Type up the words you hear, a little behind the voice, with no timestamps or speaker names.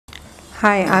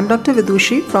Hi, I'm Dr.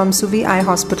 Vidushi from SuVi Eye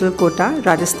Hospital, Kota,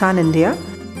 Rajasthan, India.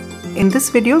 In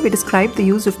this video, we describe the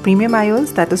use of premium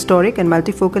IOLs, that is toric and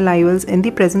multifocal IOLs, in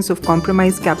the presence of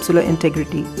compromised capsular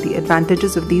integrity. The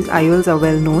advantages of these IOLs are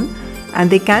well known, and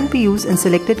they can be used in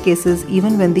selected cases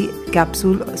even when the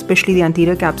capsule, especially the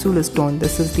anterior capsule, is torn.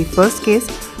 This is the first case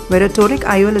where a toric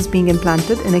IOL is being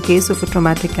implanted in a case of a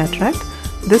traumatic cataract.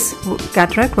 This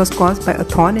cataract was caused by a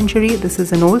thorn injury. This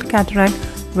is an old cataract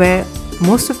where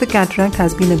most of the cataract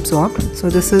has been absorbed. So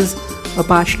this is a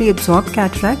partially absorbed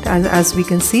cataract, and as we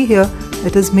can see here,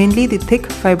 it is mainly the thick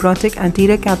fibrotic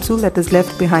anterior capsule that is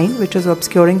left behind, which is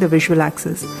obscuring the visual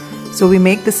axis. So we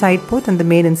make the side port and the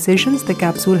main incisions. The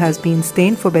capsule has been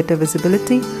stained for better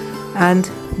visibility, and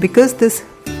because this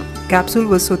capsule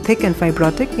was so thick and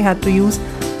fibrotic, we had to use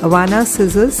Avana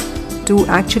scissors to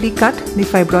actually cut the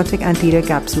fibrotic anterior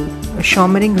capsule. A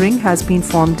shimmering ring has been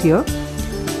formed here.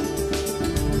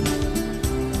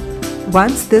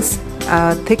 Once this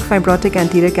thick fibrotic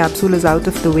anterior capsule is out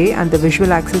of the way and the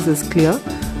visual axis is clear,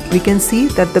 we can see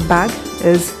that the bag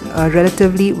is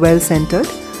relatively well centered.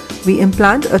 We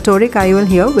implant a toric IOL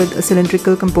here with a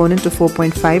cylindrical component of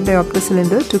 4.5 diopter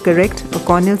cylinder to correct a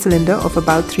corneal cylinder of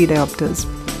about 3 diopters.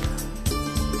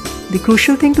 The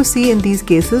crucial thing to see in these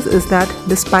cases is that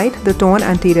despite the torn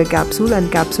anterior capsule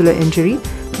and capsular injury,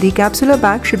 the capsular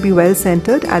bag should be well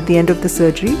centered at the end of the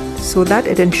surgery so that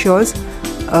it ensures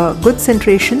good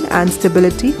centration and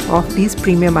stability of these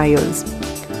premium IOLs.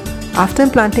 After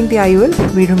implanting the IOL,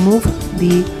 we remove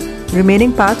the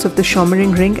remaining parts of the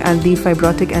shimmering ring and the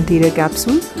fibrotic anterior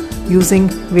capsule using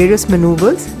various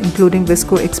maneuvers, including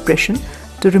visco expression,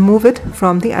 to remove it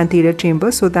from the anterior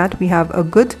chamber so that we have a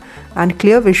good and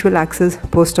clear visual axis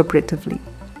post-operatively.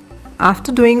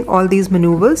 After doing all these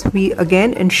maneuvers, we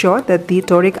again ensure that the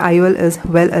toric IOL is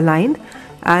well aligned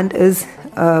and is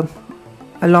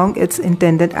along its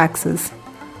intended axis.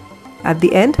 At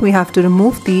the end, we have to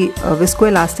remove the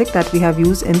viscoelastic that we have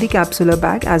used in the capsular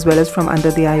bag as well as from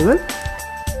under the IOL.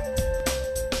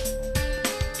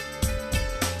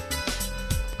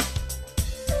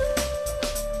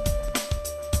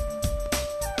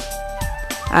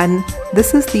 And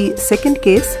this is the second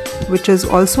case, which is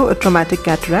also a traumatic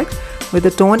cataract with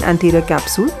a torn anterior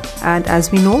capsule. And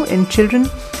as we know, in children,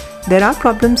 there are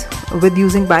problems with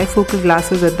using bifocal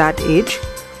glasses at that age.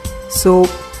 So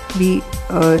we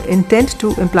intend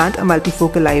to implant a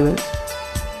multifocal IOL.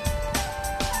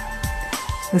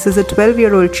 This is a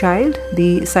 12-year-old child.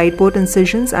 The side port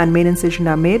incisions and main incision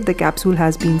are made. The capsule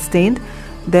has been stained.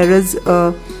 There is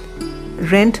a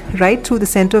rent right through the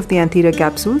center of the anterior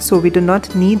capsule, so we do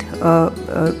not need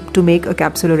to make a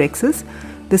capsular excess.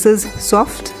 This is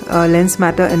soft lens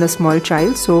matter in a small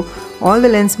child, so all the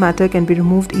lens matter can be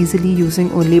removed easily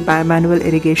using only bimanual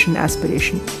irrigation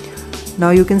aspiration.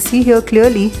 Now you can see here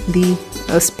clearly the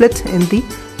split in the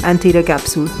anterior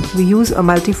capsule. We use a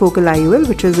multifocal IOL,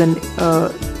 which is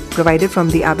provided from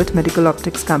the Abbott Medical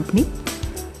Optics company.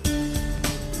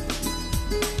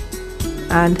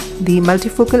 And the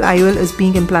multifocal IOL is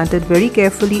being implanted very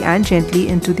carefully and gently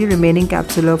into the remaining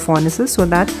capsular fornices so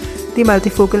that the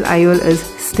multifocal IOL is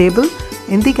stable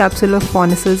in the capsular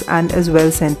fornices and is well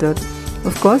centered.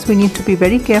 Of course, we need to be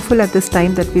very careful at this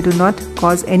time that we do not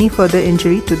cause any further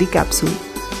injury to the capsule.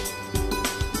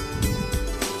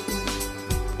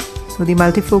 So the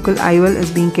multifocal IOL is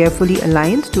being carefully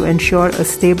aligned to ensure a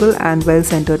stable and well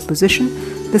centered position.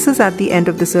 This is at the end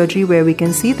of the surgery where we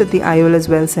can see that the IOL is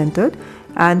well centered,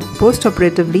 and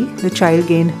post-operatively the child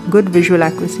gained good visual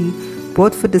accuracy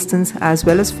both for distance as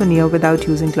well as for near without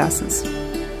using glasses.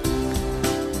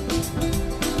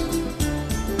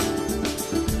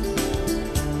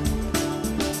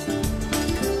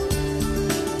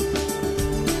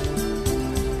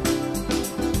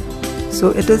 So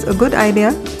it is a good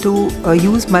idea to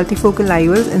use multifocal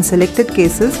IOLs in selected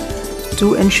cases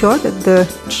to ensure that the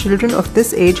children of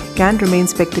this age can remain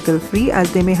spectacle free,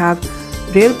 as they may have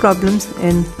real problems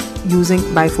in using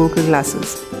bifocal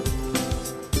glasses.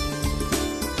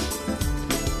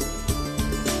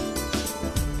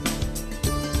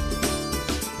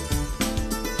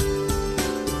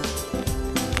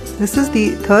 This is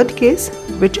the third case,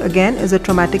 which again is a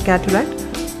traumatic cataract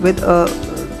with a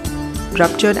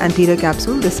ruptured anterior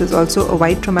capsule. This is also a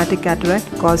white traumatic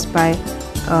cataract caused by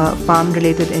palm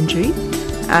related injury,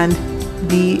 and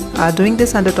we are doing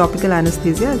this under topical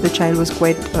anesthesia as the child was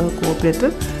quite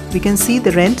cooperative. We can see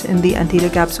the rent in the anterior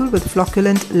capsule with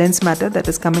flocculent lens matter that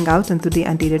is coming out into the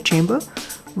anterior chamber.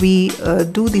 We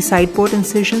do the side port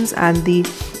incisions and the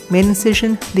main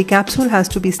incision. The capsule has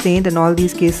to be stained in all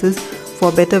these cases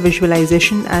for better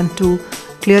visualization and to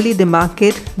clearly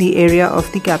demarcate the area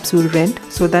of the capsule rent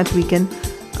so that we can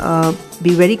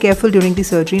be very careful during the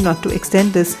surgery not to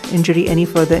extend this injury any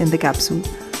further in the capsule.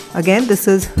 Again, this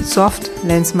is soft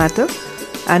lens matter,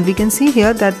 and we can see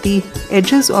here that the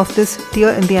edges of this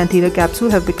tear in the anterior capsule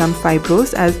have become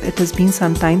fibrous, as it has been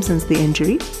some time since the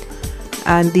injury,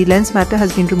 and the lens matter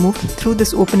has been removed through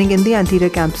this opening in the anterior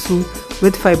capsule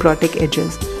with fibrotic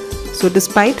edges. So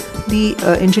despite the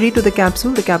injury to the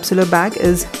capsular bag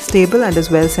is stable and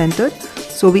is well centered.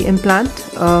 So we implant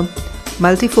a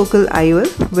multifocal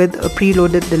IOL with a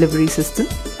preloaded delivery system.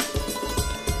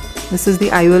 This is the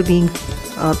IOL being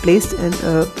placed in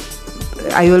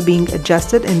IOL being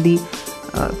adjusted in the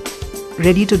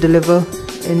ready to deliver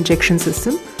injection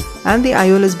system, and the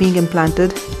IOL is being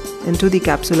implanted into the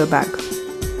capsular bag.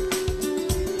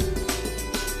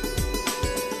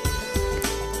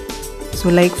 So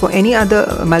like for any other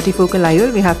multifocal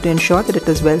IOL, we have to ensure that it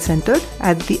is well centered.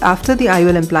 After the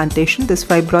IOL implantation, this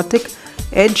fibrotic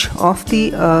edge of the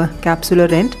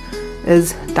capsular end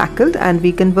is tackled, and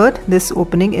we convert this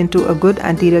opening into a good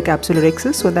anterior capsular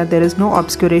axis so that there is no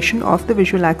obscuration of the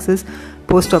visual axis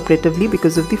post-operatively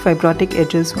because of the fibrotic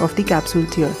edges of the capsule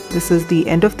tear. This is the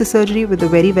end of the surgery with a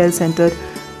very well centered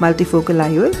multifocal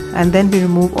IOL, and then we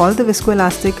remove all the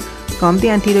viscoelastic from the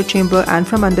anterior chamber and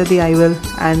from under the IOL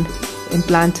and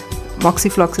implant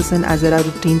moxifloxacin as a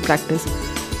routine practice.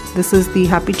 This is the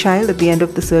happy child at the end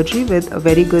of the surgery with a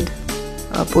very good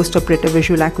post-operative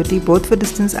visual acuity, both for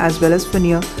distance as well as for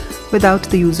near, without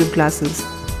the use of glasses.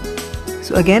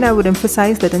 So again, I would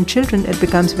emphasize that in children it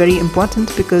becomes very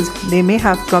important because they may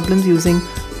have problems using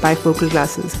bifocal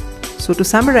glasses. So to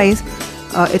summarize,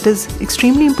 it is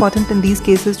extremely important in these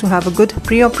cases to have a good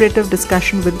preoperative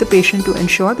discussion with the patient to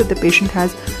ensure that the patient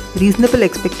has reasonable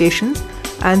expectations,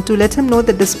 and to let him know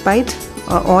that despite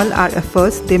all our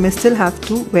efforts, they may still have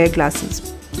to wear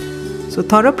glasses. So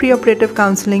thorough preoperative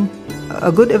counseling,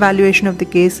 a good evaluation of the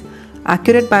case,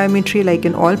 accurate biometry like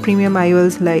in all premium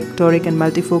IOLs like Toric and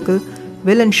Multifocal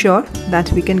will ensure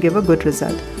that we can give a good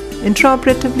result.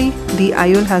 Intraoperatively, the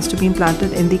IOL has to be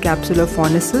implanted in the capsular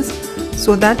fornices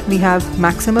so that we have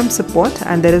maximum support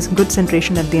and there is good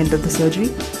centration at the end of the surgery.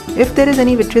 If there is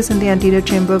any vitreous in the anterior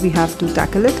chamber, we have to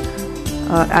tackle it,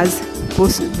 as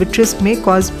vitreous may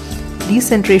cause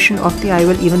decentration of the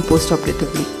IOL even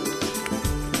post-operatively.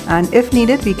 And if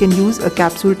needed, we can use a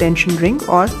capsule tension ring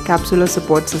or capsular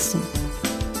support system.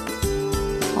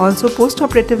 Also,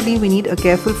 post-operatively, we need a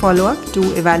careful follow-up to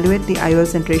evaluate the IOL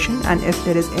centration, and if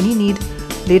there is any need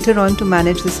later on to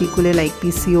manage the sequelae like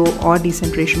PCO or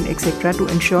decentration, etc., to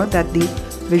ensure that the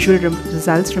visual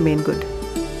results remain good.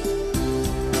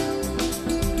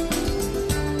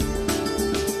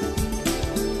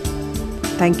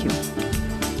 Thank you.